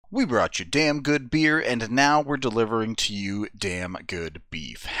We brought you damn good beer, and now we're delivering to you damn good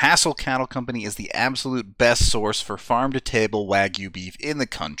beef. Hassel Cattle Company is the absolute best source for farm-to-table Wagyu beef in the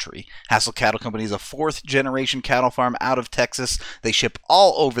country. Hassel Cattle Company is a fourth-generation cattle farm out of Texas. They ship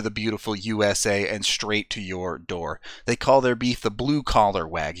all over the beautiful USA and straight to your door. They call their beef the blue-collar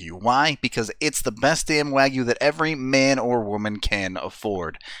Wagyu. Why? Because it's the best damn Wagyu that every man or woman can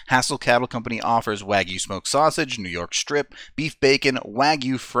afford. Hassel Cattle Company offers Wagyu smoked sausage, New York strip, beef bacon,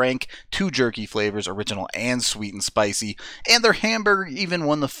 Wagyu Frank, 2 jerky flavors, original and sweet and spicy, and their hamburger even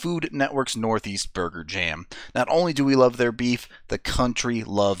won the Food Network's Northeast Burger Jam. Not only do we love their beef, the country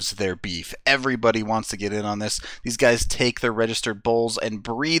loves their beef. Everybody wants to get in on this. These guys take their registered bulls and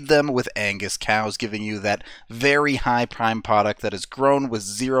breed them with Angus cows, giving you that very high prime product that is grown with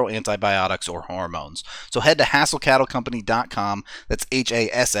zero antibiotics or hormones. So head to HassellCattleCompany.com, that's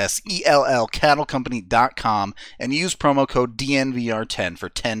HASSELL cattlecompany.com, and use promo code DNVR10 for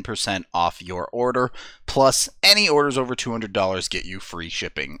 10% off your order. Plus, any orders over $200 get you free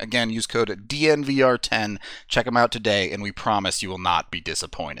shipping. Again, use code DNVR10. Check them out today, and we promise you will not be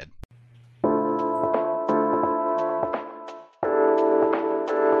disappointed.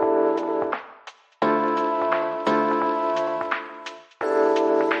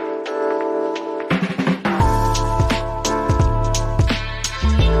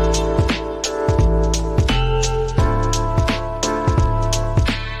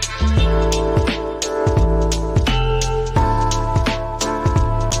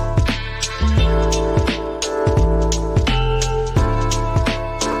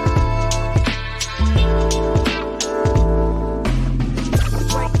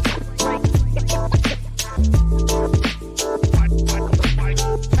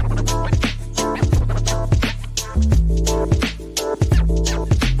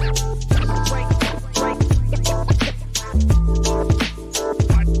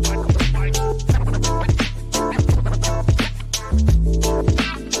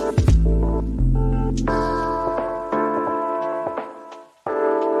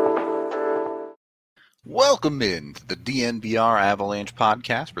 Welcome in to the DNVR Avalanche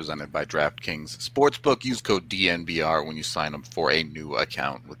podcast presented by DraftKings Sportsbook. Use code DNVR when you sign up for a new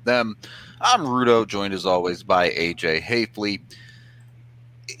account with them. I'm Rudo, joined as always by AJ Hafley.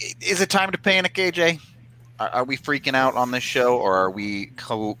 Is it time to panic, AJ? Are we freaking out on this show, or are we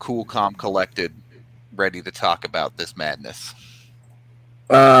cool, calm, collected, ready to talk about this madness?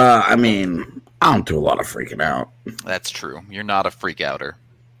 I don't do a lot of freaking out. That's true. You're not a freak outer.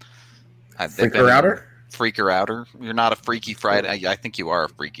 Freaker-outer? Freaker-outer. You're not a Freaky Friday. I think you are a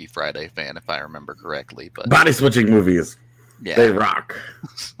Freaky Friday fan, if I remember correctly. But body-switching movies. Yeah. They rock.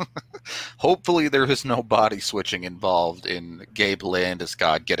 Hopefully there is no body-switching involved in Gabe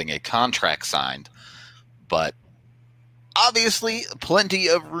Landeskog getting a contract signed. But obviously, plenty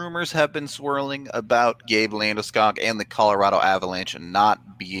of rumors have been swirling about Gabe Landeskog and the Colorado Avalanche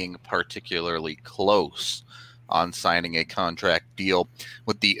not being particularly close on signing a contract deal,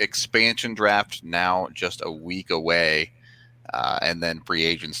 with the expansion draft now just a week away, and then free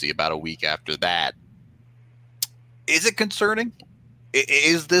agency about a week after that. Is it concerning?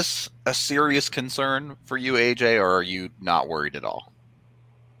 Is this a serious concern for you, AJ, or are you not worried at all?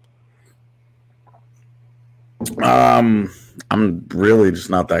 I'm really just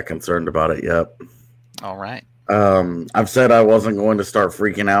not that concerned about it yet. All right. I've said I wasn't going to start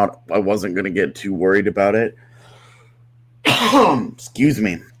freaking out. I wasn't going to get too worried about it. Excuse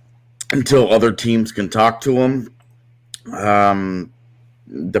me, until other teams can talk to him.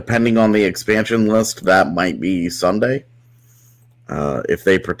 Depending on the expansion list, that might be Sunday. If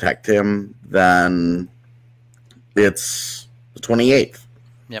they protect him, then it's the 28th.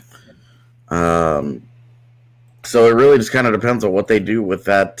 Yep. So it really just kind of depends on what they do with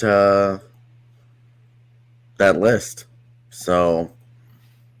that list. So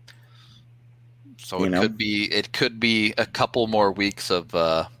it could be a couple more weeks of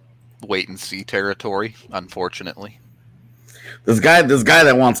wait and see territory, unfortunately. This guy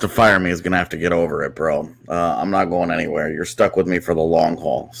that wants to fire me is going to have to get over it, bro. I'm not going anywhere. You're stuck with me for the long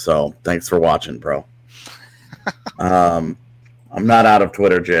haul. So thanks for watching, bro. I'm not out of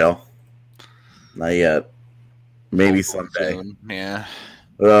Twitter jail. Not yet. Maybe someday. Soon. Yeah.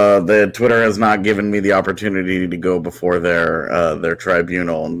 The Twitter has not given me the opportunity to go before their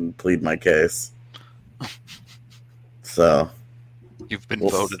tribunal and plead my case. So you've been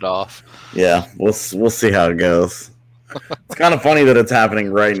voted off. Yeah, we'll see how it goes. It's kind of funny that it's happening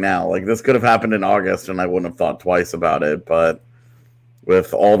right now. Like, this could have happened in August, and I wouldn't have thought twice about it. But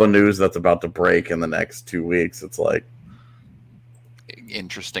with all the news that's about to break in the next 2 weeks, it's like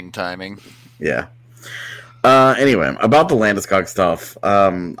interesting timing. Yeah. Anyway, about the Landeskog stuff,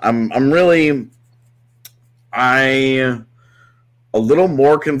 I'm really a little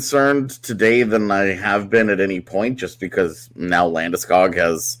more concerned today than I have been at any point, just because now Landeskog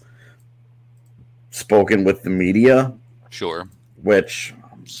has spoken with the media. Sure. Which,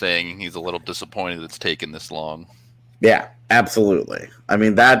 saying he's a little disappointed it's taken this long. Yeah, absolutely. I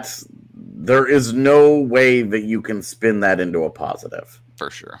mean, there is no way that you can spin that into a positive. For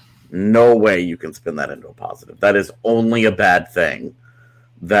sure. No way you can spin that into a positive. That is only a bad thing.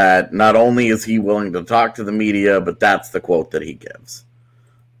 That not only is he willing to talk to the media, but that's the quote that he gives.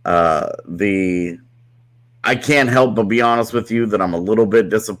 I can't help but be honest with you that I'm a little bit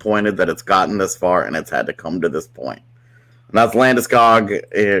disappointed that it's gotten this far and it's had to come to this point. And that's Landeskog,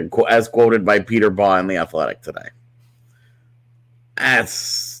 as quoted by Peter Baugh in The Athletic today.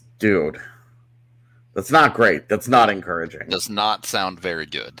 Dude, that's not great. That's not encouraging. Does not sound very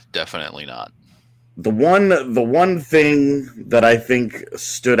good. Definitely not. The one thing that I think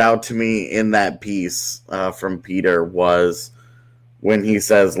stood out to me in that piece from Peter was when he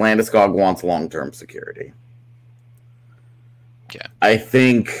says Landeskog wants long-term security. Okay. I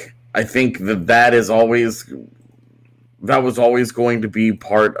think that was always going to be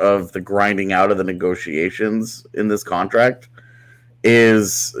part of the grinding out of the negotiations in this contract.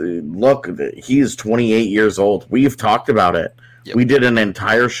 Look, he's 28 years old. We've talked about it. Yep. We did an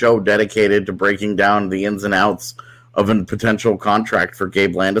entire show dedicated to breaking down the ins and outs of a potential contract for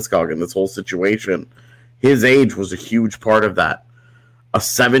Gabe Landeskog in this whole situation. His age was a huge part of that. A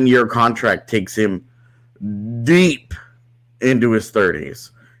 7-year contract takes him deep into his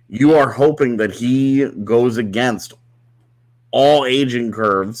 30s. You are hoping that he goes against all aging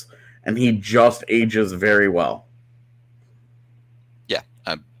curves and he just ages very well. Yeah.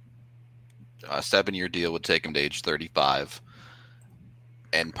 A 7-year deal would take him to age 35.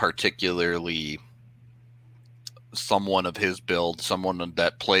 And particularly someone of his build, someone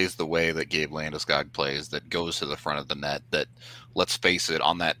that plays the way that Gabe Landeskog plays, that goes to the front of the net, that, let's face it,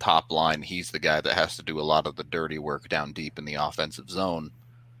 on that top line, he's the guy that has to do a lot of the dirty work down deep in the offensive zone.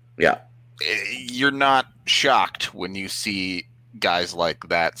 Yeah. You're not shocked when you see guys like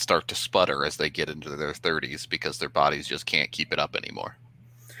that start to sputter as they get into their 30s because their bodies just can't keep it up anymore.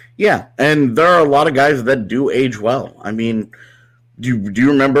 Yeah, and there are a lot of guys that do age well. I mean, do you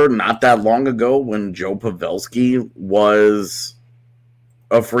remember not that long ago when Joe Pavelski was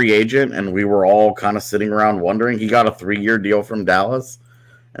a free agent and we were all kind of sitting around wondering? He got a 3-year deal from Dallas,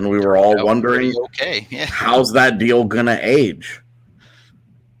 and we were all wondering, how's that deal going to age?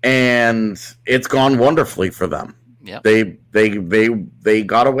 And it's gone wonderfully for them. Yep. They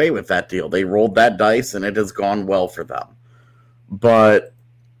got away with that deal. They rolled that dice, and it has gone well for them. But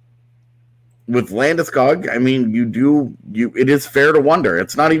with Landeskog, I mean, it is fair to wonder.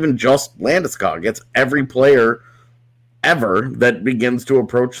 It's not even just Landeskog. It's every player ever that begins to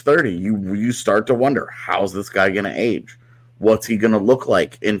approach 30. You start to wonder, how's this guy going to age? What's he going to look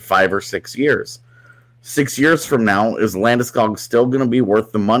like in 5 or 6 years? 6 years from now, is Landeskog still going to be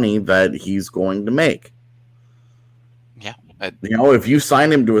worth the money that he's going to make? Yeah. If you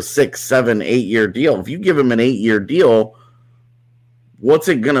sign him to a 6, 7, 8 year deal, if you give him an 8-year deal, what's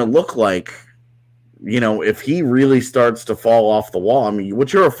it going to look like? If he really starts to fall off the wall. I mean,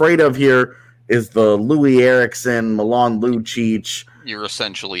 what you're afraid of here is the Louis Eriksson, Milan Lucic. You're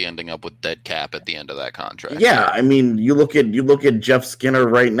essentially ending up with dead cap at the end of that contract. Yeah, I mean, you look at Jeff Skinner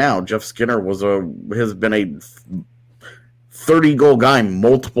right now. Jeff Skinner has been a 30-goal guy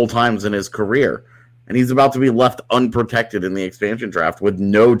multiple times in his career, and he's about to be left unprotected in the expansion draft with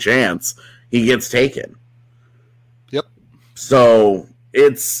no chance he gets taken. Yep. So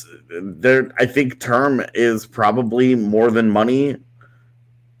it's there. I think term is probably more than money.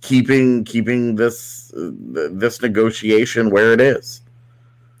 Keeping this negotiation where it is.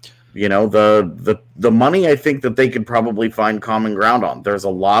 The money, I think that they could probably find common ground on. There's a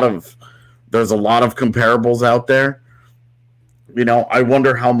lot of comparables out there. I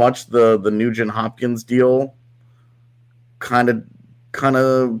wonder how much the Nugent Hopkins deal kind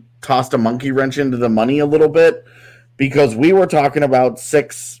of tossed a monkey wrench into the money a little bit, because we were talking about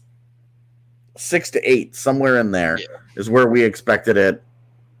 6 to 8, somewhere in there is where we expected it.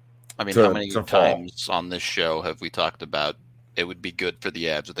 I mean, how many times on this show have we talked about it would be good for the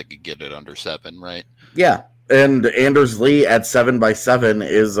Avs if they could get it under 7, right? Yeah, and Anders Lee at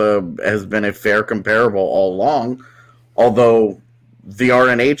 7x7 has been a fair comparable all along, although the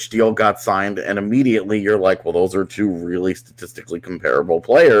RNH deal got signed, and immediately you're like, well, those are two really statistically comparable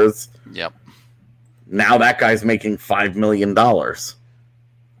players. Yep. Now that guy's making $5 million.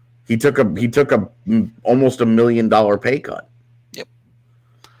 He took a almost $1 million pay cut. Yep.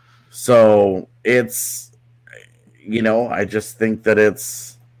 So it's I just think that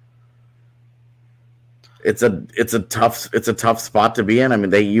it's a tough spot to be in. I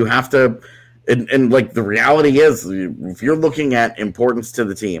mean, you have to, and like the reality is, if you're looking at importance to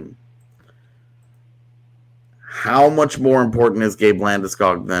the team, how much more important is Gabe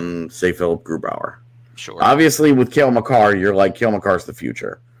Landeskog than, say, Philip Grubauer? Sure. Obviously, with Cale Makar, you're like, Cale Makar's the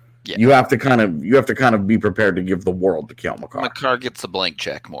future. Yeah. You have to kind of be prepared to give the world to Cale Makar. Makar gets a blank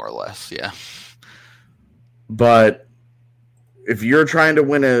check, more or less. Yeah. But if you're trying to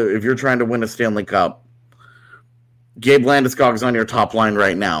win a Stanley Cup, Gabe Landeskog's on your top line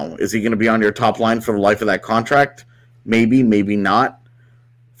right now. Is he going to be on your top line for the life of that contract? Maybe, maybe not.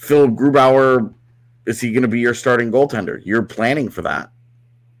 Philip Grubauer, is he going to be your starting goaltender? You're planning for that.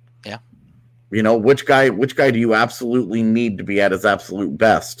 Yeah. Which guy do you absolutely need to be at his absolute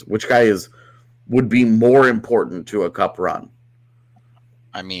best? Which guy would be more important to a cup run?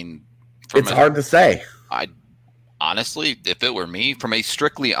 I mean, it's hard to say. Honestly, if it were me, from a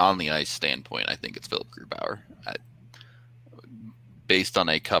strictly on the ice standpoint, I think it's Philip Grubauer. Based on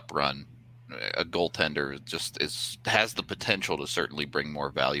a cup run, a goaltender just has the potential to certainly bring more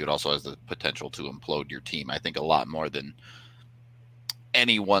value. It also has the potential to implode your team, I think, a lot more than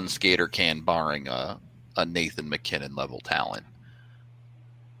any one skater can, barring a Nathan MacKinnon level talent.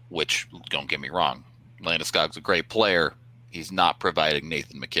 Which, don't get me wrong, Landeskog's a great player. He's not providing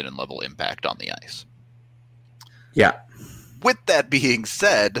Nathan MacKinnon level impact on the ice. Yeah. With that being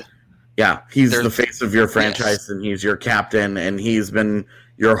said, yeah, he's the face of your franchise, and he's your captain, and he's been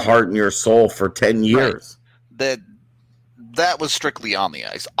your heart and your soul for 10 years. Right. That was strictly on the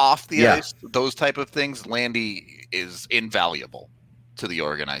ice. Off the ice, those type of things, Landy is invaluable to the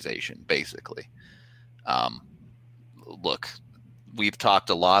organization, basically. Look, we've talked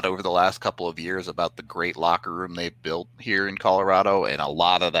a lot over the last couple of years about the great locker room they've built here in Colorado, and a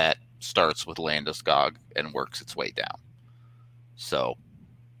lot of that starts with Landeskog and works its way down. So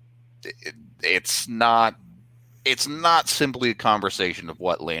it's not simply a conversation of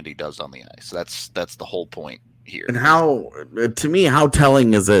what Landy does on the ice. That's the whole point here. And how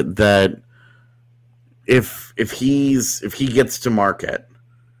telling is it that if he gets to market,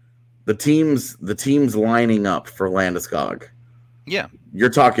 the teams lining up for Landeskog. Yeah. You're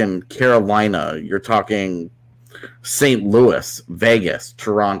talking Carolina, you're talking St. Louis, Vegas,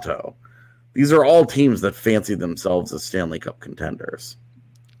 Toronto. These are all teams that fancy themselves as Stanley Cup contenders.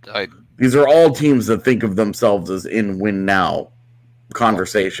 These are all teams that think of themselves as in win now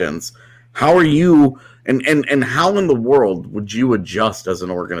conversations. How are you and how in the world would you adjust as an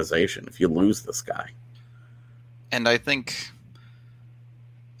organization if you lose this guy? And I think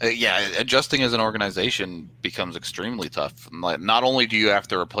adjusting as an organization becomes extremely tough. Not only do you have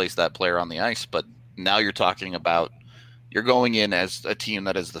to replace that player on the ice, but now you're talking about you're going in as a team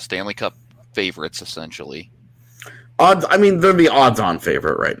that is the Stanley Cup favorites, essentially. Odds. I mean, they're the odds-on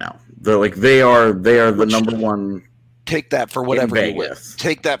favorite right now. They are the number one. Take that for whatever you will.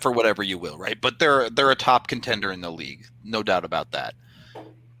 Take that for whatever you will, right? But they're a top contender in the league, no doubt about that.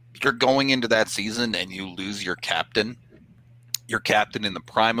 You're going into that season and you lose your captain in the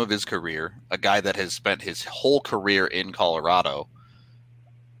prime of his career, a guy that has spent his whole career in Colorado.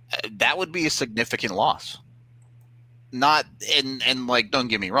 That would be a significant loss. Don't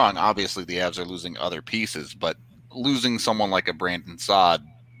get me wrong, obviously the Avs are losing other pieces, but losing someone like a Brandon Saad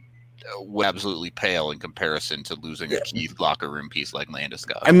would absolutely pale in comparison to losing a key locker room piece like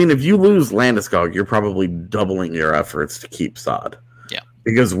Landeskog. I mean, if you lose Landeskog, you're probably doubling your efforts to keep Saad. Yeah.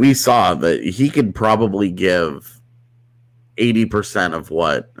 Because we saw that he could probably give 80% of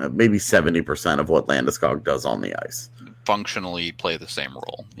maybe 70% of what Landeskog does on the ice. Functionally play the same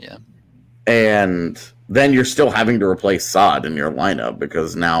role, yeah. And then you're still having to replace Saad in your lineup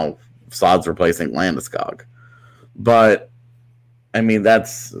because now Saad's replacing Landeskog. But I mean,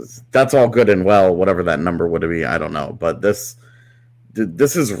 that's all good and well. Whatever that number would be, I don't know. But this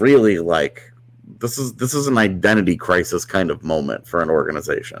is really this is an identity crisis kind of moment for an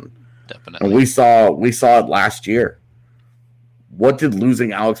organization. Definitely, and we saw it last year. What did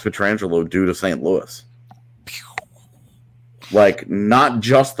losing Alex Pietrangelo do to St. Louis? Not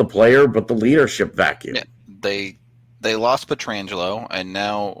just the player, but the leadership vacuum. Yeah, they lost Pietrangelo, and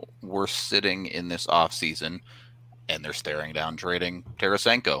now we're sitting in this offseason, and they're staring down trading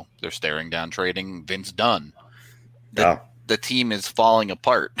Tarasenko. They're staring down trading Vince Dunn. The team is falling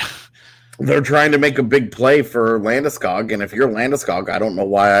apart. They're trying to make a big play for Landeskog, and if you're Landeskog, I don't know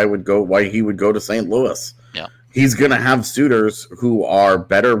why he would go to St. Louis. Yeah. He's going to have suitors who are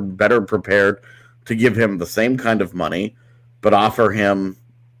better prepared to give him the same kind of money, but offer him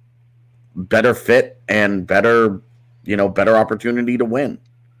better fit and better opportunity to win.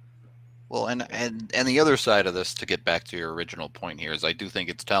 Well, and the other side of this, to get back to your original point here, is I do think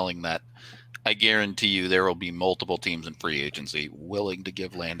it's telling that I guarantee you there will be multiple teams in free agency willing to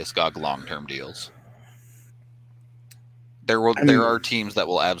give Landeskog long-term deals. There are teams that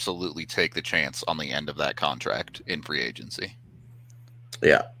will absolutely take the chance on the end of that contract in free agency.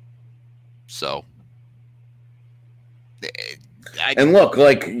 Yeah. So, and look,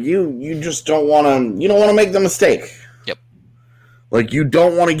 like you just don't want to make the mistake. Yep. Like you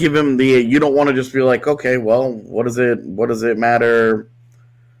don't want to give him you don't want to just be like, okay, well, what does it matter?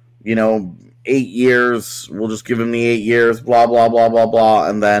 8 years, we'll just give him the 8 years, blah, blah, blah, blah, blah.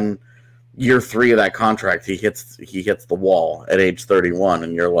 And then year 3 of that contract, he hits the wall at age 31.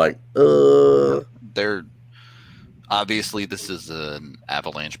 And you're like, Obviously, this is an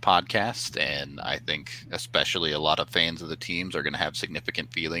Avalanche podcast, and I think especially a lot of fans of the teams are going to have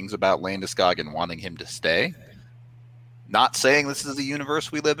significant feelings about Landeskog and wanting him to stay. Not saying this is the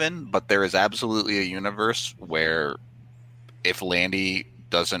universe we live in, but there is absolutely a universe where if Landy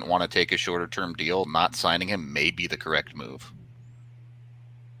doesn't want to take a shorter-term deal, not signing him may be the correct move.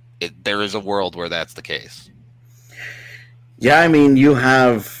 There is a world where that's the case. Yeah, I mean, you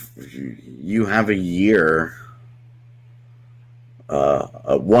have a year.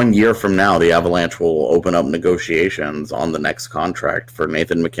 1 year from now, the Avalanche will open up negotiations on the next contract for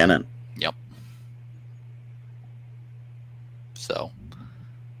Nathan MacKinnon. Yep. So,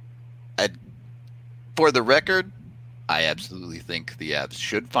 for the record, I absolutely think the Avs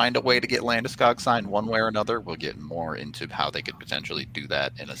should find a way to get Landeskog signed one way or another. We'll get more into how they could potentially do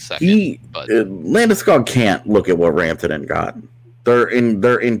that in a second. But Landeskog can't look at what Rantanen got. They're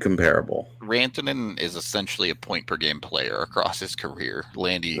incomparable. Rantanen is essentially a point per game player across his career.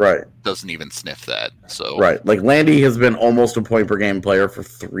 Landy doesn't even sniff that. So like Landy has been almost a point per game player for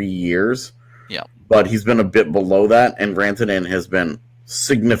 3 years. Yeah, but he's been a bit below that, and Rantanen has been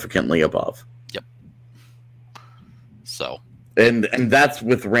significantly above. Yep. So, and that's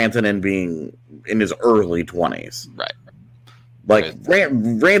with Rantanen being in his early 20s. Right. Like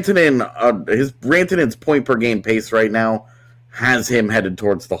Rantanen's point per game pace right now has him headed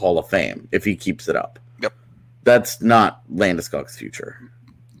towards the Hall of Fame if he keeps it up. Yep. That's not Landeskog's future.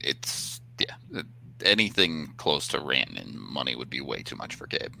 Anything close to Rantanen money would be way too much for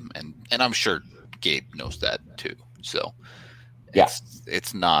Gabe. And I'm sure Gabe knows that too. So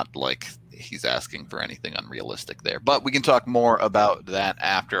it's not like he's asking for anything unrealistic there. But we can talk more about that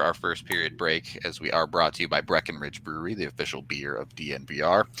after our first period break, as we are brought to you by Breckenridge Brewery, the official beer of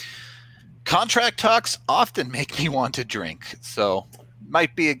DNVR. Contract talks often make me want to drink, so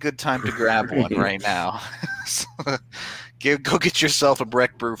might be a good time to grab one right now. So, go get yourself a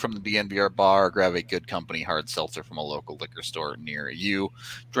Breck Brew from the DNVR bar, or grab a Good Company hard seltzer from a local liquor store near you.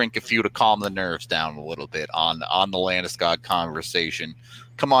 Drink a few to calm the nerves down a little bit on the Landeskog conversation.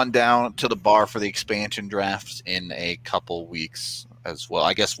 Come on down to the bar for the expansion drafts in a couple weeks as well.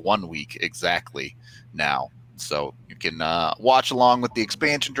 I guess 1 week exactly now. So you can watch along with the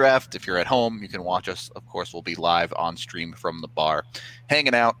expansion draft. If you're at home, you can watch us. Of course, we'll be live on stream from the bar,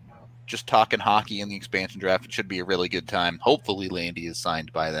 hanging out, just talking hockey in the expansion draft. It should be a really good time. Hopefully Landy is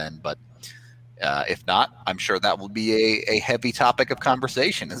signed by then, but if not, I'm sure that will be a heavy topic of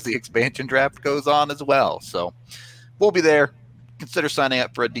conversation as the expansion draft goes on as well. So we'll be there. Consider signing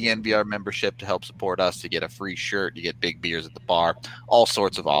up for a DNVR membership to help support us. You get a free shirt, you get big beers at the bar, all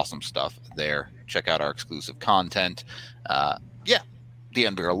sorts of awesome stuff there. Check out our exclusive content.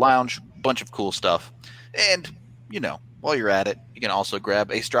 DNVR Lounge, bunch of cool stuff. And, while you're at it, you can also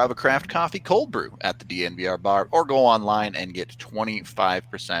grab a Strava Craft Coffee cold brew at the DNVR bar, or go online and get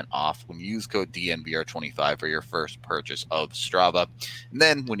 25% off when you use code DNVR25 for your first purchase of Strava. And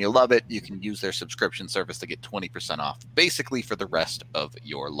then when you love it, you can use their subscription service to get 20% off, basically for the rest of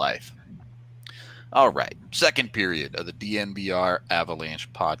your life. All right, second period of the DNVR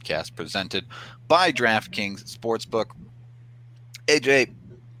Avalanche podcast presented by DraftKings Sportsbook. AJ,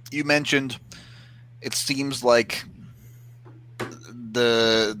 you mentioned it seems like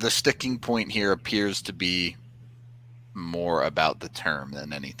the sticking point here appears to be more about the term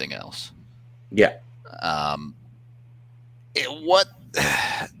than anything else. Yeah. How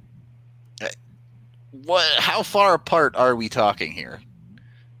far apart are we talking here?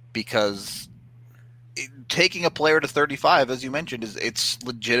 Because taking a player to 35, as you mentioned, it's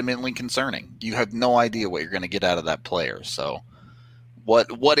legitimately concerning. You have no idea what you're going to get out of that player. So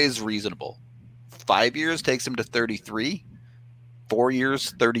what is reasonable? 5 years takes him to 33? 4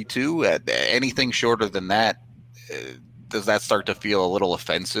 years, 32? Anything shorter than that, does that start to feel a little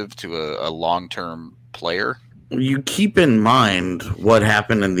offensive to a long-term player? You keep in mind what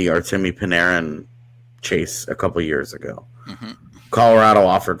happened in the Artemi Panarin chase a couple years ago. Mm-hmm. Colorado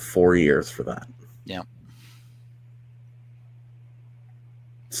offered 4 years for that. Yeah.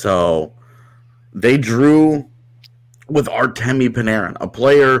 So they drew with Artemi Panarin, a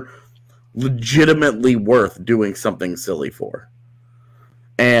player legitimately worth doing something silly for.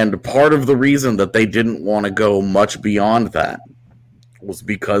 And part of the reason that they didn't want to go much beyond that was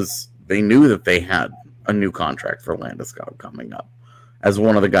because they knew that they had a new contract for Landeskog coming up as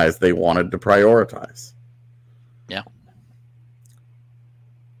one of the guys they wanted to prioritize. Yeah.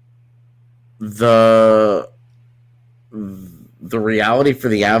 The reality for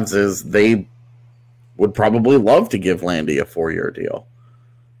the Avs is they would probably love to give Landy a 4-year deal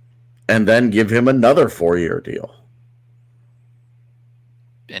and then give him another 4-year deal.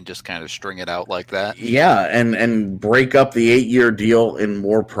 And just kind of string it out like that. Yeah, and break up the 8-year deal in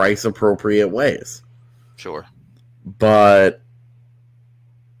more price-appropriate ways. Sure. But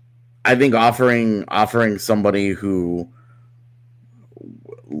I think offering somebody who,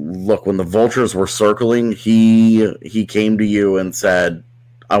 look, when the Vultures were circling, he came to you and said,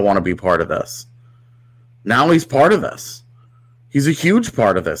 I want to be part of this. Now he's part of this. He's a huge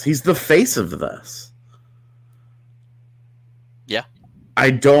part of this. He's the face of this. Yeah. I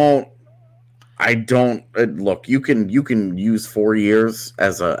don't look, you can use 4 years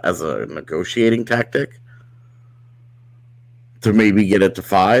as a negotiating tactic to maybe get it to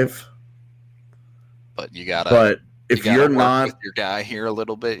 5. But you gotta. But if you're work not with your guy here a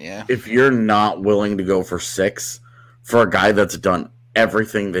little bit, yeah. If you're not willing to go for 6 for a guy that's done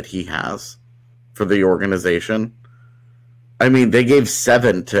everything that he has for the organization, I mean, they gave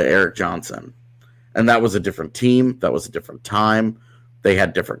 7 to Erik Johnson, and that was a different team. That was a different time. They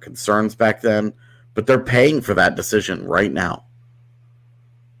had different concerns back then, but they're paying for that decision right now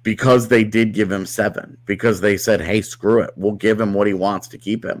because they did give him 7, because they said, hey, screw it. We'll give him what he wants to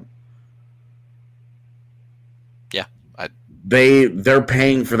keep him. Yeah. They're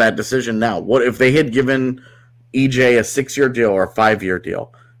paying for that decision now. What if they had given EJ a 6-year deal or a 5-year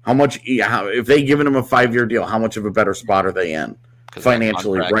deal? If they given him a 5-year deal, how much of a better spot are they in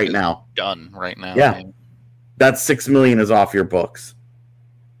financially right now? Done right now. Yeah. That $6 million is off your books.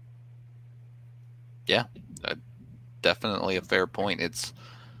 Yeah, definitely a fair point.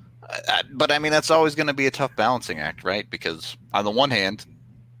 But I mean, that's always going to be a tough balancing act, right? Because on the one hand,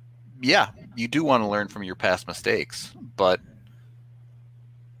 yeah, you do want to learn from your past mistakes, but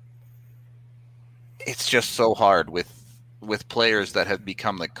it's just so hard with players that have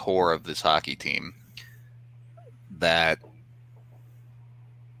become the core of this hockey team that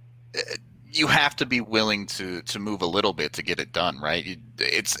you have to be willing to move a little bit to get it done, right?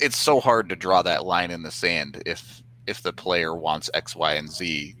 It's so hard to draw that line in the sand if the player wants X, Y, and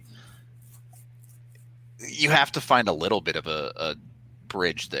Z. You have to find a little bit of a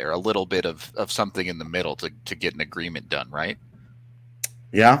bridge there, a little bit of something in the middle to get an agreement done, right?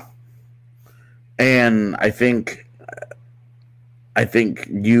 Yeah. And I think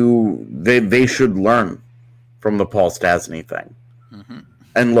they should learn from the Paul Stastny thing. Mm-hmm.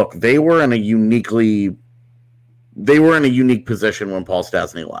 And look, they were in a unique position when Paul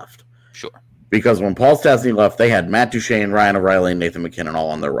Stastny left. Sure. Because when Paul Stastny left, they had Matt Duchene, Ryan O'Reilly, and Nathan MacKinnon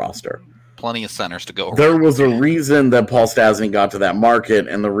all on their roster. Plenty of centers to go around. There was a reason that Paul Stastny got to that market,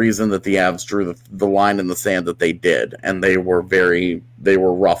 and the reason that the Avs drew the line in the sand that they did, and they were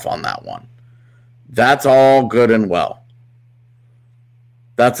rough on that one. That's all good and well.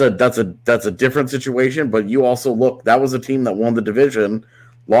 That's a different situation, but you also look, that was a team that won the division,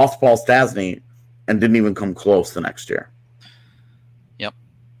 lost Paul Stastny, and didn't even come close the next year. Yep.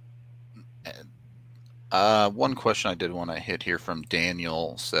 One question I did want to hit here from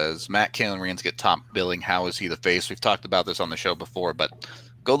Daniel says, Matt Kalin-Rans get top billing. How is he the face? We've talked about this on the show before, but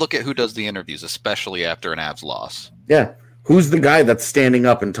go look at who does the interviews, especially after an Avs loss. Yeah. Who's the guy that's standing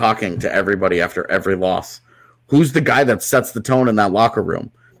up and talking to everybody after every loss? Who's the guy that sets the tone in that locker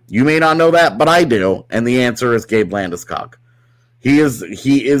room? You may not know that, but I do. And the answer is Gabe Landeskog. He is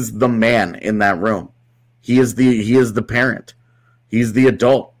the man in that room. He is the parent. He's the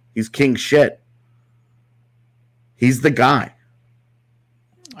adult. He's king shit. He's the guy.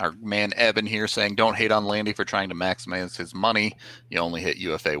 Our man Evan here saying, don't hate on Landy for trying to maximize his money. You only hit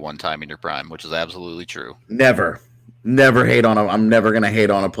UFA one time in your prime, which is absolutely true. Never hate on him. I'm never going to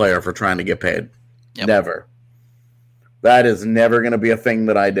hate on a player for trying to get paid. Yep. Never. That is never going to be a thing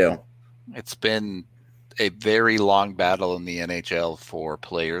that I do. It's been a very long battle in the NHL for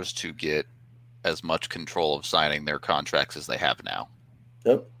players to get as much control of signing their contracts as they have now.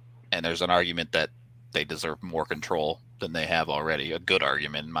 Yep. And there's an argument that they deserve more control than they have already. A good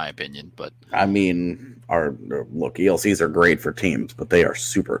argument, in my opinion. But I mean, ELCs are great for teams, but they are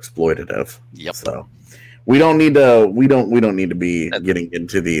super exploitative. Yep. So We don't need to be getting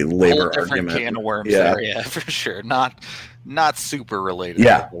into the labor whole different argument. Can of worms there, yeah, for sure. Not super related.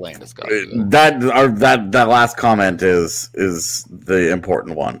 Yeah, to the Landeskog. That last comment is the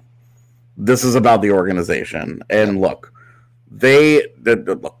important one. This is about the organization, and look,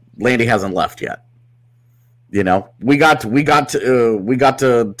 Landy hasn't left yet. You know, we got to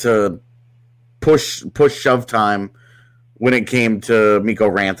push shove time when it came to Mikko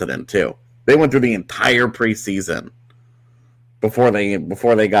Rantanen too. They went through the entire preseason before they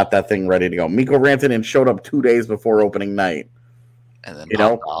got that thing ready to go. Mikko Rantanen showed up 2 days before opening night, and then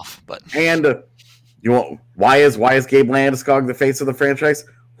off. But why is Gabe Landeskog the face of the franchise?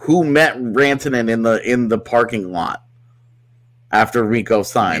 Who met Rantanen in the parking lot after Rico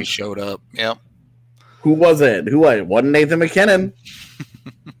signed? He showed up. Yep. Who was it? It wasn't Nathan McKinnon.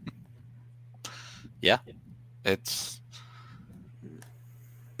 Yeah,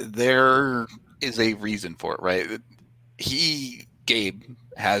 there is a reason for it, right? Gabe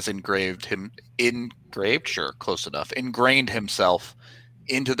has ingrained himself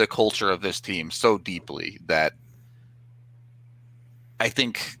into the culture of this team so deeply that I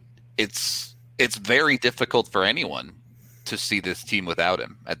think it's very difficult for anyone to see this team without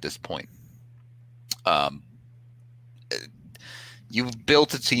him at this point. You've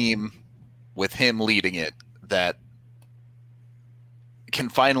built a team with him leading it that can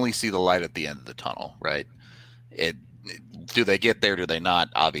finally see the light at the end of the tunnel, right? Do they get there? Do they not?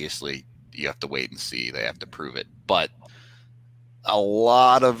 Obviously, you have to wait and see. They have to prove it. But a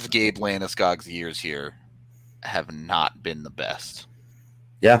lot of Gabe Landeskog's years here have not been the best.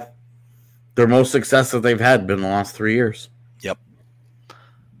 Yeah. Their most success that they've had been the last 3 years. Yep.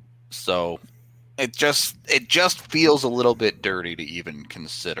 So it just feels a little bit dirty to even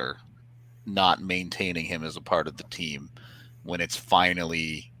consider not maintaining him as a part of the team when it's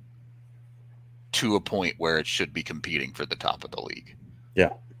finally to a point where it should be competing for the top of the league. Yeah.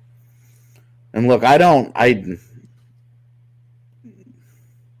 And look,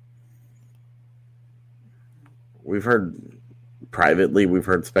 we've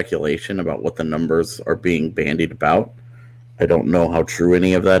heard speculation about what the numbers are being bandied about. I don't know how true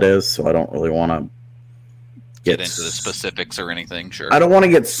any of that is, so I don't really want to get into the specifics or anything. Sure. I don't want to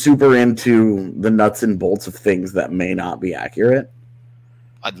get super into the nuts and bolts of things that may not be accurate.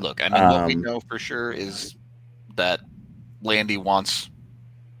 What we know for sure is that Landy wants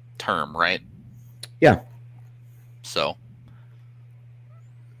term, right? Yeah. So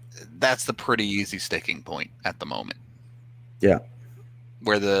that's the pretty easy sticking point at the moment. Yeah.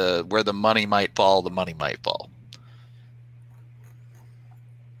 Where the money might fall, the money might fall.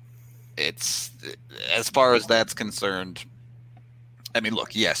 It's, as far as that's concerned, I mean,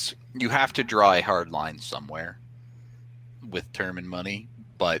 look, yes, you have to draw a hard line somewhere with term and money,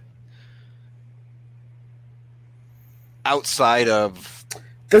 but outside of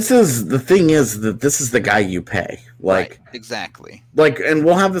this is the guy you pay. Right, exactly. And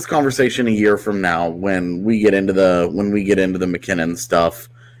we'll have this conversation a year from now when we get into the McKinnon stuff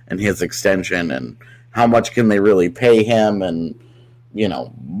and his extension and how much can they really pay him and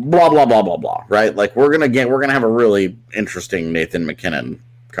blah blah blah blah blah. Right? Like we're gonna have a really interesting Nathan McKinnon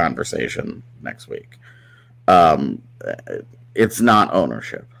conversation next week. It's not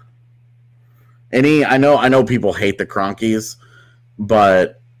ownership. I know people hate the Cronkies,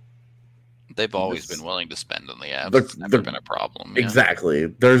 but they've always been willing to spend on the Avs. It's never been a problem. Exactly.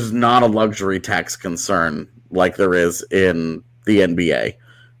 There's not a luxury tax concern like there is in the NBA,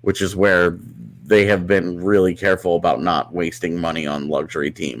 which is where they have been really careful about not wasting money on luxury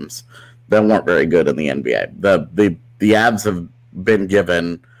teams that weren't very good in the NBA. The Avs have been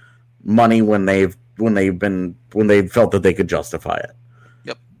given money when they've felt that they could justify it.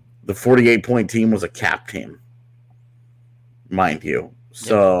 Yep. The 48-point team was a cap team, mind you.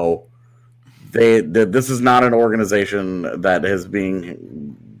 So this is not an organization that is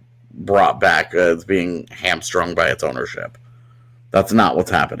being brought back. It's being hamstrung by its ownership. That's not what's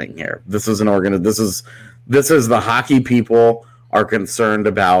happening here. This is the hockey people are concerned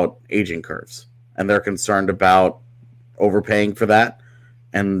about aging curves, and they're concerned about overpaying for that,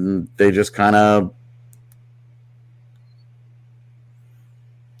 and they just kind of,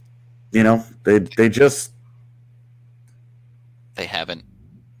 they haven't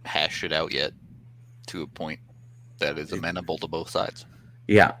hashed it out yet to a point that is amenable to both sides.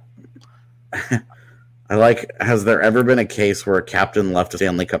 Yeah. Has there ever been a case where a captain left a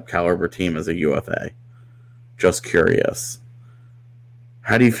Stanley Cup caliber team as a UFA? Just curious.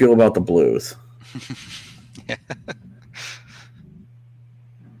 How do you feel about the Blues?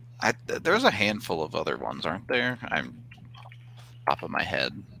 There's a handful of other ones, aren't there? I'm top of my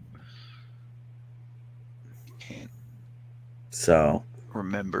head. So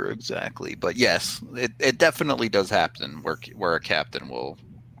remember exactly, but yes, it definitely does happen where a captain will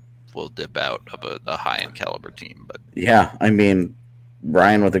dip out of a high end caliber team. But yeah, I mean,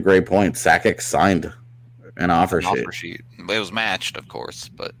 Brian with a great point. Sakic signed an offer sheet. It was matched, of course,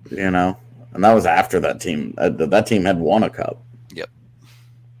 but and that was after that team. That team had won a cup. Yep,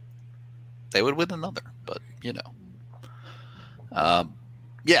 they would win another, but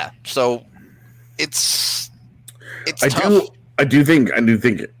yeah. So it's tough. I do think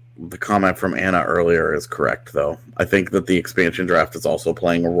the comment from Anna earlier is correct, though. I think that the expansion draft is also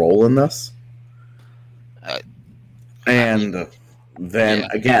playing a role in this. Again,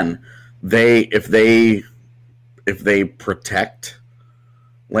 if they protect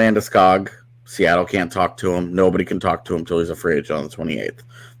Landeskog, Seattle can't talk to him. Nobody can talk to him until he's a free agent on the 28th.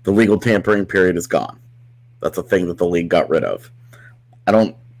 The legal tampering period is gone. That's a thing that the league got rid of. I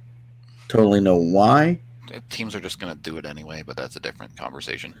don't totally know why. Teams are just going to do it anyway, but that's a different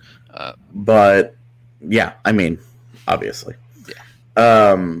conversation. But yeah, I mean, obviously, yeah.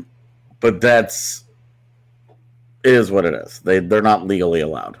 But it is what it is. They're not legally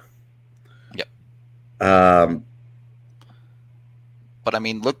allowed. Yep. But I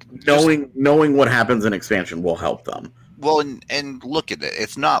mean, look, knowing what happens in expansion will help them. Well, and look at it.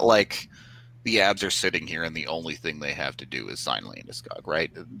 It's not like the Abs are sitting here and the only thing they have to do is sign Landeskog, right?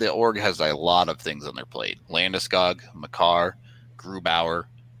 The org has a lot of things on their plate. Landeskog, Makar, Grubauer,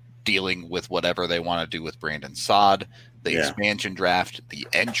 dealing with whatever they want to do with Brandon Saad, the expansion draft, the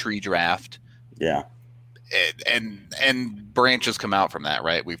entry draft. Yeah. And branches come out from that,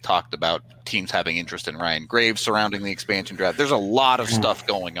 right? We've talked about teams having interest in Ryan Graves surrounding the expansion draft. There's a lot of stuff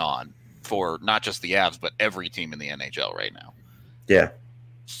going on for not just the Avs, but every team in the NHL right now. Yeah.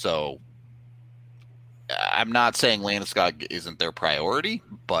 So I'm not saying Landeskog isn't their priority,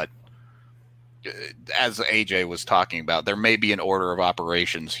 but as AJ was talking about, there may be an order of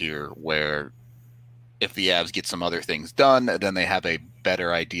operations here where if the Avs get some other things done, then they have a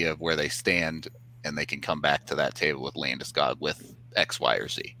better idea of where they stand and they can come back to that table with Landeskog with X, Y, or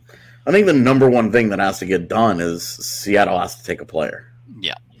Z. I think the number one thing that has to get done is Seattle has to take a player.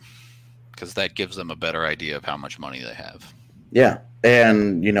 Yeah. Because that gives them a better idea of how much money they have. Yeah.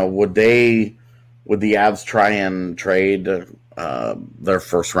 And, would the Avs try and trade their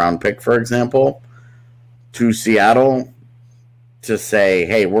first round pick, for example, to Seattle to say,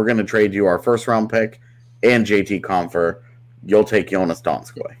 hey, we're going to trade you our first round pick and JT Compher. You'll take Jonas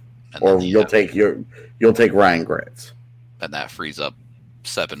Donskoy. Or you'll take Ryan Graves. And that frees up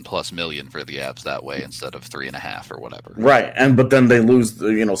 $7+ million for the Avs that way instead of 3.5 or whatever. Right. But then they lose,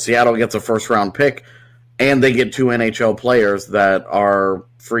 Seattle gets a first round pick and they get 2 NHL players that are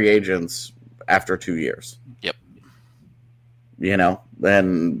free agents after 2 years. Yep.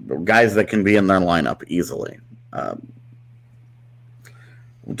 And guys that can be in their lineup easily.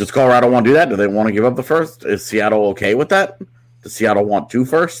 Does Colorado want to do that? Do they want to give up the first? Is Seattle okay with that? Does Seattle want 2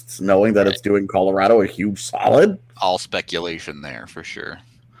 firsts, knowing that it's doing Colorado a huge solid? All speculation there, for sure.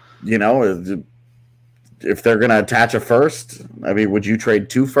 If they're going to attach a first, I mean, would you trade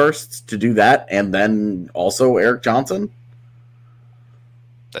 2 firsts to do that and then also Erik Johnson?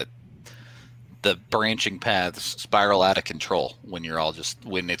 The branching paths spiral out of control when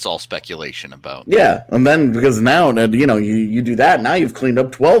it's all speculation about. Yeah, and then because now you do that, now you've cleaned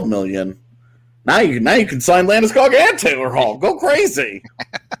up $12 million. Now you can sign Landeskog and Taylor Hall. Go crazy.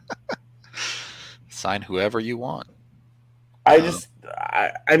 Sign whoever you want. I think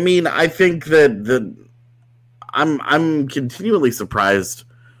that I'm continually surprised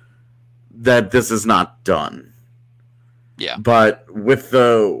that this is not done. Yeah. But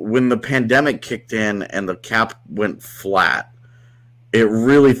when the pandemic kicked in and the cap went flat, it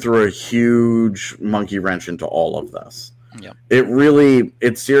really threw a huge monkey wrench into all of this. Yep.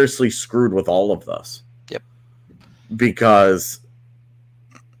 It seriously screwed with all of this. Yep. Because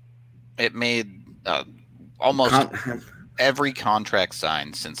it made almost every contract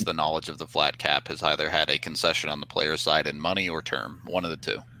signed since the knowledge of the flat cap has either had a concession on the player side in money or term. One of the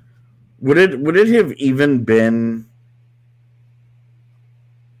two. Would it have even been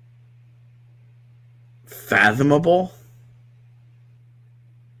fathomable?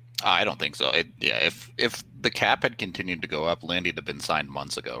 I don't think so. If the cap had continued to go up, Landy'd have been signed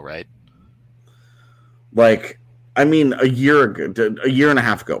months ago, right? Like, I mean, a year and a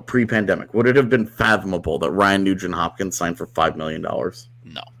half ago, pre-pandemic, would it have been fathomable that Ryan Nugent-Hopkins signed for $5 million?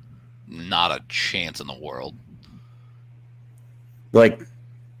 No, not a chance in the world. Like,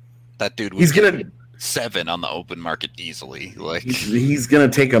 that dude was gonna 7 on the open market easily. Like, he's gonna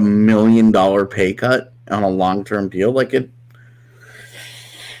take $1 million pay cut on a long-term deal. Like it.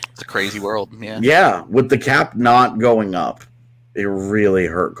 It's a crazy world, yeah. Yeah, with the cap not going up, it really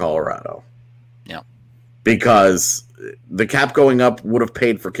hurt Colorado. Yeah. Because the cap going up would have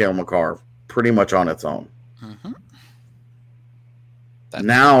paid for Cale Makar pretty much on its own. Mm-hmm.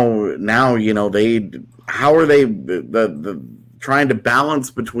 Now how are they the trying to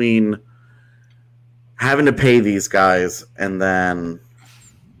balance between having to pay these guys and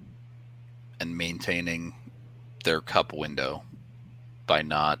maintaining their cup window by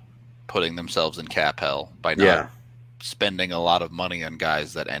not putting themselves in cap hell, by not spending a lot of money on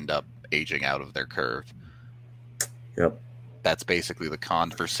guys that end up aging out of their curve. Yep. That's basically the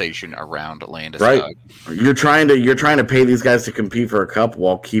conversation around Landeskog. Right. You're trying to pay these guys to compete for a cup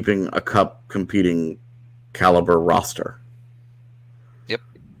while keeping a cup competing caliber roster. Yep.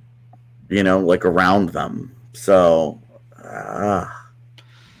 Like around them. So,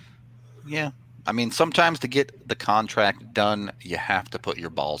 yeah. I mean, sometimes to get the contract done, you have to put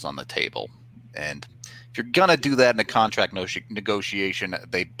your balls on the table. And if you're going to do that in a contract negotiation,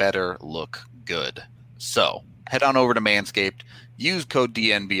 they better look good. So head on over to Manscaped. Use code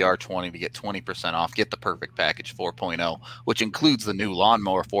DNVR20 to get 20% off. Get the Perfect Package 4.0, which includes the new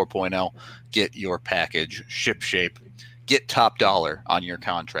Lawnmower 4.0. Get your package shipshape. Get top dollar on your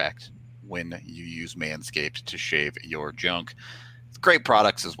contract when you use Manscaped to shave your junk. Great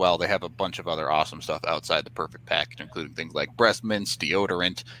products as well. They have a bunch of other awesome stuff outside the Perfect Package, including things like breast mints,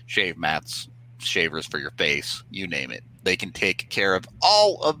 deodorant, shave mats, shavers for your face, you name it. They can take care of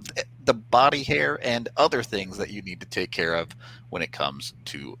all of the body hair and other things that you need to take care of when it comes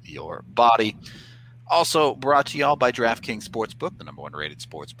to your body. Also brought to y'all by DraftKings Sportsbook, the #1 rated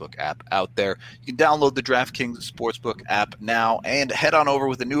sportsbook app out there. You can download the DraftKings Sportsbook app now and head on over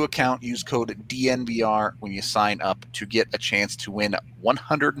with a new account. Use code DNVR when you sign up to get a chance to win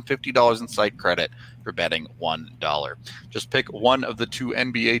 $150 in site credit for betting $1. Just pick one of the two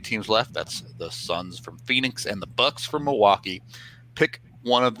NBA teams left. That's the Suns from Phoenix and the Bucks from Milwaukee. Pick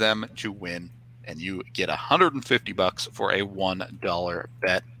one of them to win, and you get $150 for a $1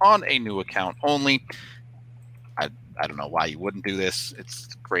 bet on a new account only. I don't know why you wouldn't do this. It's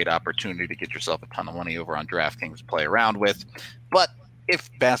a great opportunity to get yourself a ton of money over on DraftKings to play around with. But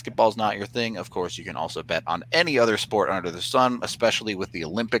if basketball's not your thing, of course, you can also bet on any other sport under the sun, especially with the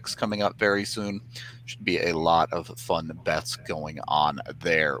Olympics coming up very soon. Should be a lot of fun bets going on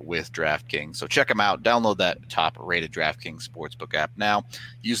there with DraftKings. So check them out. Download that top-rated DraftKings Sportsbook app now.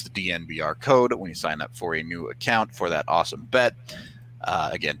 Use the DNVR code when you sign up for a new account for that awesome bet.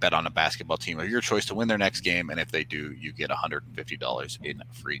 Again, bet on a basketball team of your choice to win their next game, and if they do, you get $150 in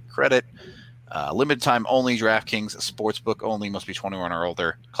free credit. Limited time only, DraftKings Sportsbook only, must be 21 or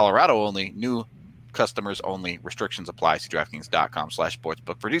older. Colorado only, new customers only. Restrictions apply. See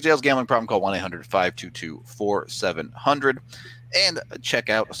DraftKings.com/sportsbook for details. Gambling problem, call 1-800-522-4700. And check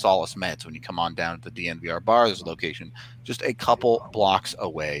out Solace Meds when you come on down to the DNVR bar. There's a location just a couple blocks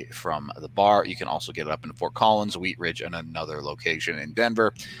away from the bar. You can also get it up in Fort Collins, Wheat Ridge, and another location in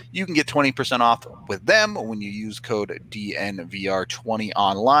Denver. You can get 20% off with them when you use code DNVR20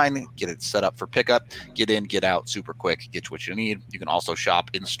 online. Get it set up for pickup. Get in, get out super quick. Get what you need. You can also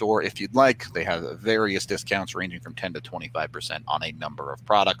shop in store if you'd like. They have various discounts ranging from 10 to 25% on a number of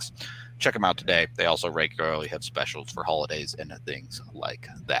products. Check them out today. They also regularly have specials for holidays and things like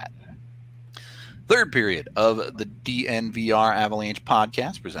that. Third period of the DNVR Avalanche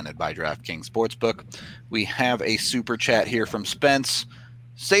podcast presented by DraftKings Sportsbook. We have a super chat here from Spence.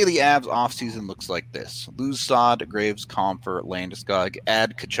 Say the Avs offseason looks like this. Lose Saad, Graves, Comfort, Landeskog,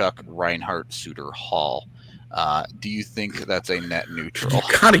 add Tkachuk, Reinhart, Suter, Hall. Do you think that's a net neutral? You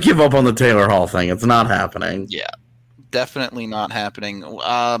gotta give up on the Taylor Hall thing. It's not happening. Yeah. Definitely not happening.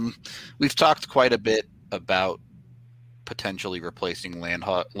 We've talked quite a bit about potentially replacing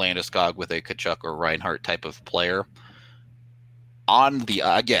Landeskog with a Tkachuk or Reinhart type of player. On the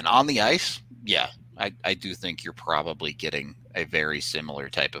ice, yeah, I do think you're probably getting a very similar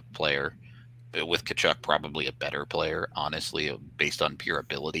type of player. With Tkachuk, probably a better player, honestly, based on pure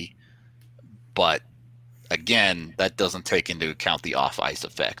ability. But again, that doesn't take into account the off-ice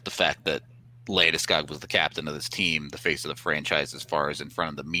effect. The fact that Landeskog was the captain of this team, the face of the franchise as far as in front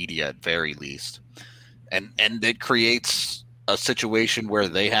of the media at very least. And it creates a situation where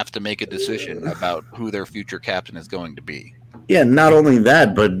they have to make a decision about who their future captain is going to be. Yeah, not only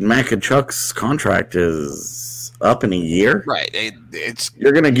that, but Matt Tkachuk's contract is up in a year. Right.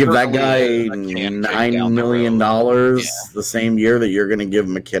 You're going to give that guy $9 million the same year that you're going to give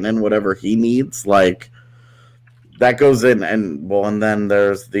McKinnon whatever he needs. Like, that goes in, and then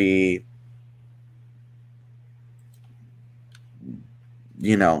there's the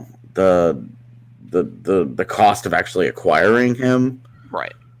the cost of actually acquiring him.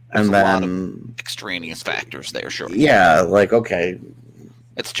 Right. There's and a lot then of extraneous factors there, sure. Yeah, like, okay.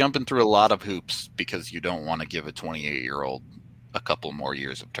 It's jumping through a lot of hoops because you don't want to give a 28-year-old a couple more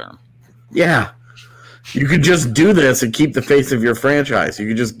years of term. Yeah. You could just do this and keep the face of your franchise. You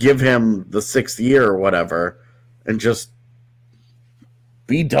could just give him the 6th year or whatever and just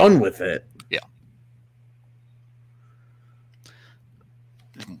be done with it. Yeah.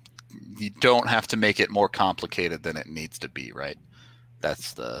 You don't have to make it more complicated than it needs to be, right?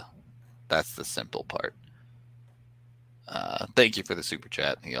 That's the simple part. Thank you for the super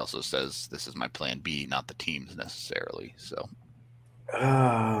chat. He also says this is my plan B, not the team's necessarily. So,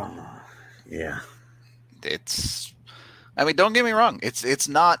 yeah. I mean, don't get me wrong. It's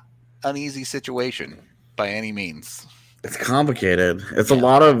not an easy situation by any means. It's complicated. It's a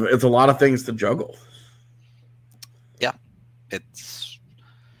lot of things to juggle. Yeah,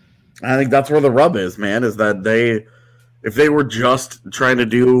 I think that's where the rub is, man. Is that if they were just trying to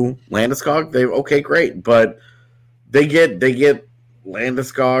do Landeskog, okay, great, but they get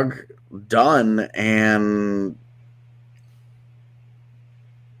Landeskog done, and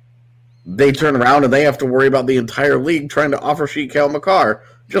they turn around and they have to worry about the entire league trying to offer sheet Cale Makar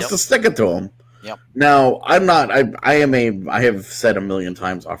just to stick it to him. Yep. Now, I have said a million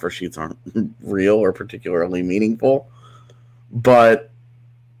times offer sheets aren't real or particularly meaningful, but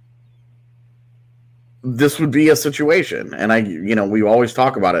this would be a situation, and we always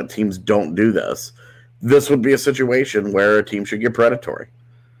talk about it. Teams don't do this. This would be a situation where a team should get predatory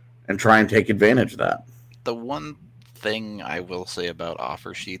and try and take advantage of that. The one thing I will say about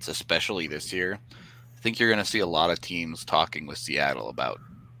offer sheets, especially this year, I think you're going to see a lot of teams talking with Seattle about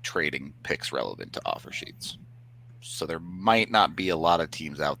trading picks relevant to offer sheets. So there might not be a lot of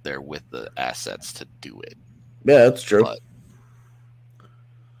teams out there with the assets to do it. Yeah, that's true. But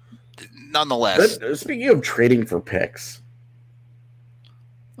nonetheless. Speaking of trading for picks.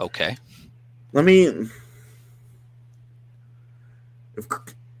 Okay. Let me...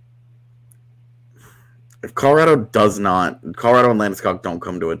 If Colorado and Landeskog don't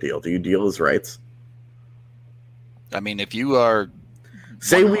come to a deal, do you deal his rights? I mean, if you are...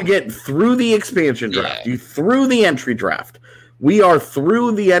 Say we get through the expansion draft, you through the entry draft. We are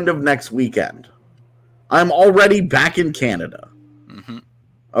through the end of next weekend. I'm already back in Canada. Mm-hmm.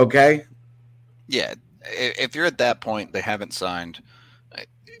 Okay? Yeah. If you're at that point, they haven't signed.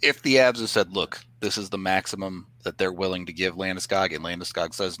 If the Avs have said, look, this is the maximum that they're willing to give Landeskog, and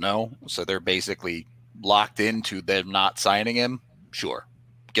Landeskog says no, so they're basically locked into them not signing him, sure.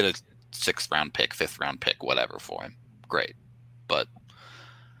 Get a 6th-round pick, 5th-round pick, whatever for him. Great. But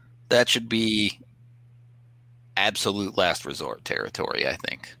that should be absolute last resort territory, I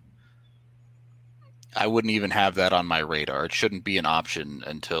think. I wouldn't even have that on my radar. It shouldn't be an option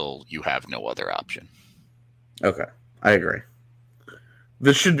until you have no other option. Okay, I agree.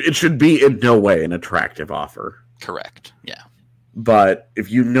 It should be in no way an attractive offer. Correct, yeah. But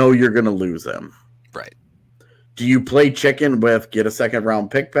if you know you're going to lose him. Right. Do you play chicken with get a 2nd-round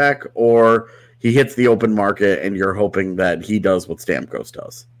pick back, or he hits the open market and you're hoping that he does what Stamkos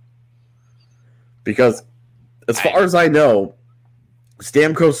does? Because as far as I know,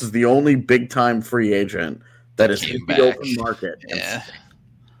 Stamkos is the only big-time free agent that has hit the open market. Yeah.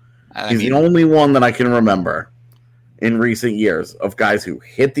 He's the only one that I can remember in recent years of guys who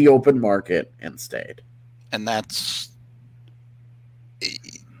hit the open market and stayed. And that's...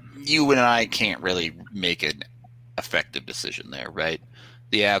 You and I can't really make an effective decision there, right?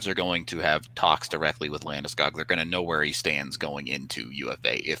 The Avs are going to have talks directly with Landeskog. They're going to know where he stands going into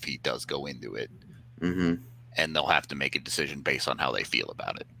UFA if he does go into it. Mm-hmm. And they'll have to make a decision based on how they feel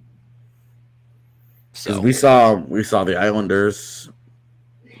about it. So we saw the Islanders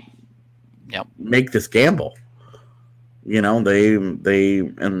make this gamble. You know, they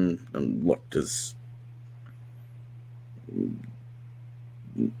looked as...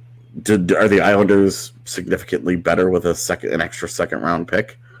 Are the Islanders significantly better with an extra 2nd-round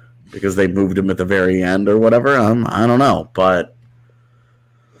pick because they moved him at the very end or whatever? I don't know, but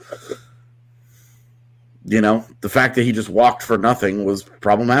the fact that he just walked for nothing was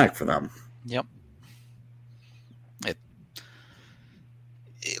problematic for them. Yep. It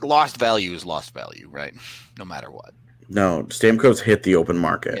lost value is lost value, right? No matter what. No, Stamkos hit the open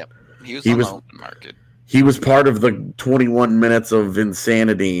market. Yep. He was on the open market. He was part of the 21 minutes of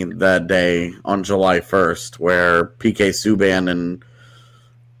insanity that day on July 1st where PK Subban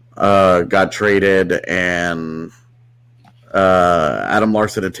got traded and Adam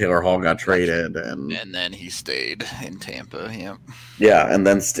Larson and Taylor Hall got traded. And then he stayed in Tampa, yeah. Yeah, and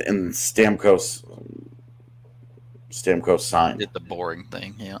then Stamkos signed. Did the boring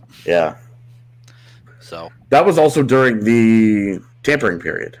thing, yeah. Yeah. So. That was also during the tampering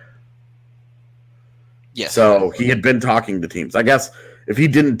period. Yes. So he had been talking to teams. I guess if he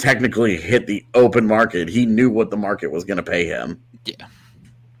didn't technically hit the open market, he knew what the market was going to pay him. Yeah.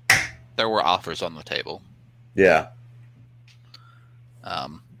 There were offers on the table. Yeah.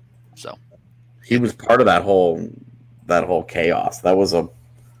 So he was part of that whole chaos. That was a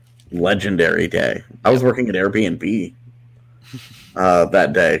legendary day. I was working at Airbnb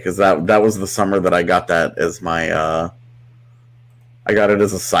that day because that was the summer that I got that as my I got it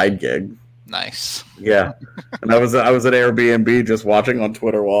as a side gig. Nice. Yeah, and I was at Airbnb just watching on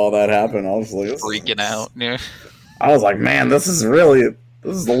Twitter while all that happened. I was like freaking out. Yeah. I was like, man, this is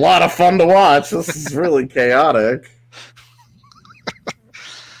a lot of fun to watch. This is really chaotic.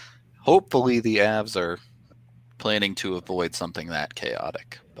 Hopefully the Avs are planning to avoid something that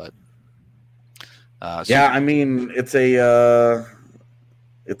chaotic, but yeah, I mean, it's a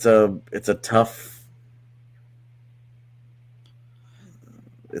tough.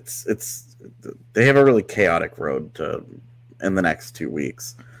 They have a really chaotic road in the next 2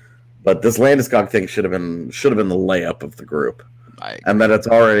 weeks, but this Landeskog thing should have been the layup of the group, and that it's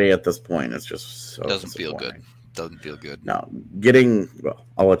already at this point. It's just so doesn't feel good. Doesn't feel good. No,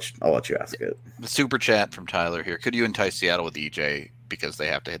 I'll let you ask it. The super chat from Tyler here. Could you entice Seattle with EJ because they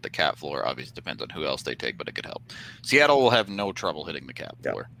have to hit the cap floor? Obviously, depends on who else they take, but it could help. Seattle will have no trouble hitting the cap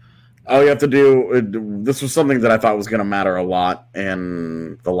floor. All you have to do. This was something that I thought was going to matter a lot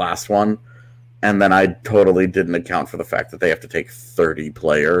in the last one, and then I totally didn't account for the fact that they have to take 30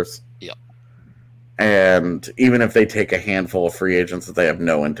 players. Yep. And even if they take a handful of free agents that they have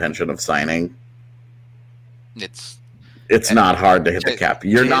no intention of signing. It's not hard to hit the cap.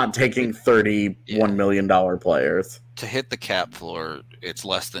 You're not taking $31 million players. To hit the cap floor, it's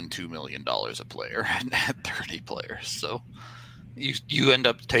less than $2 million a player at 30 players. So you end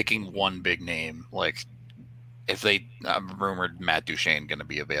up taking one big name. Like if they rumored Matt Duchene going to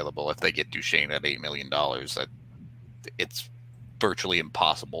be available, if they get Duchene at $8 million, it's virtually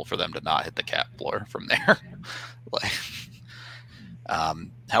impossible for them to not hit the cap floor from there.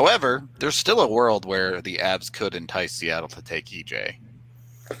 However, there's still a world where the Avs could entice Seattle to take EJ.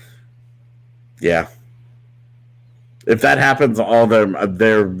 Yeah. If that happens,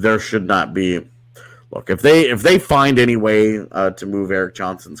 there should not be. Look, if they find any way to move Erik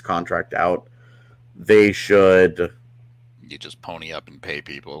Johnson's contract out, they should. You just pony up and pay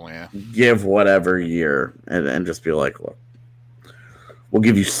people, yeah. Give whatever year and just be like, look, we'll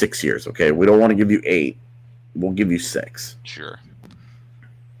give you 6 years, okay? We don't want to give you 8. We'll give you 6. Sure.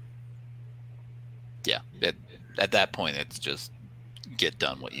 Yeah, at that point, it's just get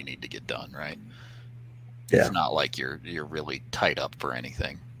done what you need to get done, right? Yeah. It's not like you're really tied up for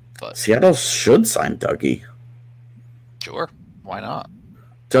anything. But Seattle should sign Dougie. Sure, why not?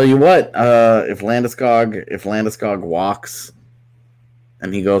 Tell you what, if Landeskog walks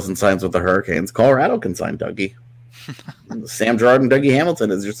and he goes and signs with the Hurricanes, Colorado can sign Dougie. Sam Girard and Dougie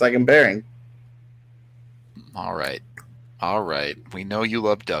Hamilton is your second pairing. All right. We know you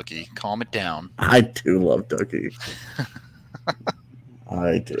love Dougie. Calm it down. I do love Dougie.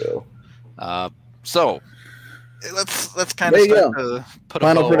 I do. So let's kind of start to put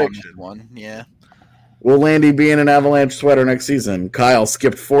Final a bow prediction. on that one. Yeah. Will Landy be in an Avalanche sweater next season? Kyle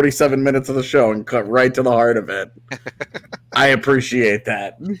skipped 47 minutes of the show and cut right to the heart of it. I appreciate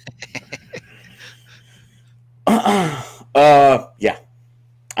that. Yeah.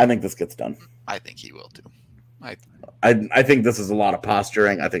 I think this gets done. I think he will too. I think this is a lot of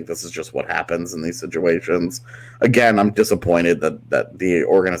posturing. I think this is just what happens in these situations. Again, I'm disappointed that the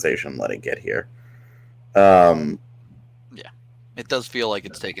organization let it get here. Yeah, it does feel like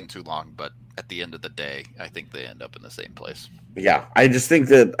it's taken too long, but at the end of the day, I think they end up in the same place. Yeah, I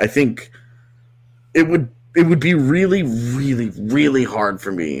think it would be really, really, really hard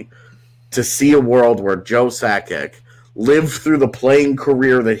for me to see a world where Joe Sakic lived through the playing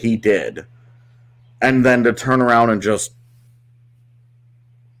career that he did, and then to turn around and just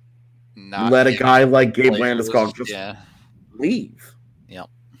let a guy like Gabe Landeskog just leave. Yep.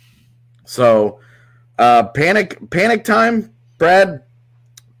 So, panic time, Brad.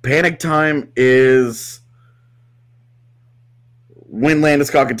 Panic time is when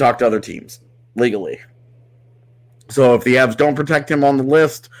Landeskog can talk to other teams legally. So if the Avs don't protect him on the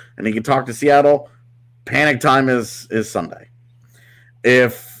list and he can talk to Seattle, panic time is Sunday.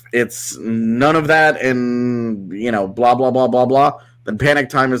 If it's none of that and, blah, blah, blah, blah, blah, then panic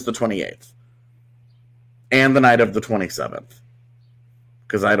time is the 28th and the night of the 27th.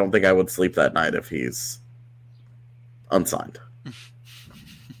 Because I don't think I would sleep that night if he's unsigned.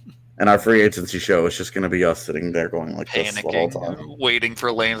 And our free agency show is just going to be us sitting there going like this the whole time. Waiting for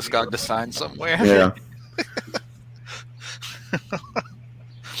Landeskog to sign somewhere. Yeah.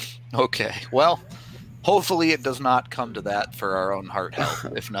 Okay, well, hopefully it does not come to that for our own heart health,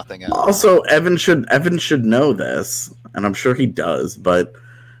 if nothing else. Also, Evan should know this, and I'm sure he does, but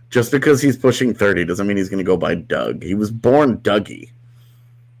just because he's pushing 30 doesn't mean he's going to go by Doug. He was born Dougie.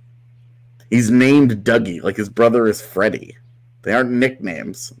 He's named Dougie, like his brother is Freddie. They aren't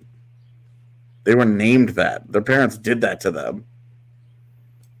nicknames. They were named that. Their parents did that to them.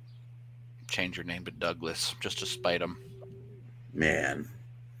 Change your name to Douglas just to spite him. Man.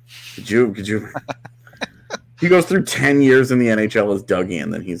 Could you He goes through 10 years in the NHL as Dougie,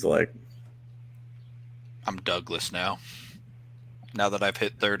 and then he's like, I'm Douglas now. Now that I've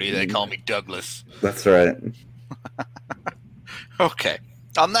hit 30, they call me Douglas. That's right. Okay.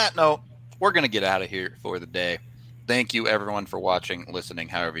 On that note, we're going to get out of here for the day. Thank you, everyone, for watching, listening,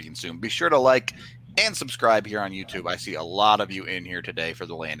 however you consume. Be sure to like and subscribe here on YouTube. I see a lot of you in here today for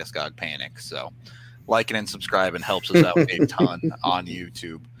the Landeskog Panic. So liking and subscribing helps us out a ton on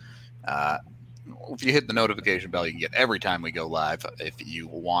YouTube. If you hit the notification bell, you can get every time we go live if you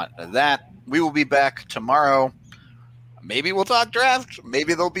want that. We will be back tomorrow. Maybe we'll talk draft.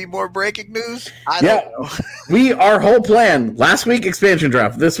 Maybe there'll be more breaking news. I don't know. Our whole plan, last week expansion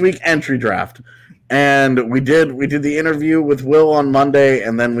draft, this week entry draft. And we did the interview with Will on Monday,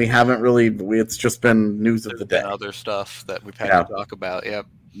 and then we haven't really. It's just been news of the day. Other stuff that we've had to talk about. Yep.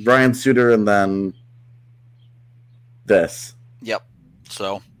 Brian Suter, and then this. Yep.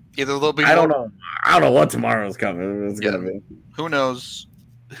 So either there'll be. I don't know what tomorrow's coming. It's gonna be. Who knows?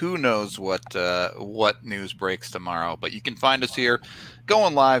 Who knows what news breaks tomorrow? But you can find us here,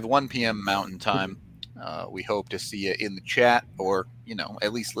 going live 1 p.m. Mountain Time. We hope to see you in the chat, or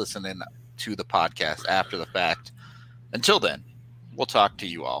at least listen in to the podcast after the fact. Until then, we'll talk to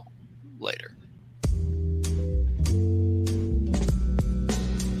you all later.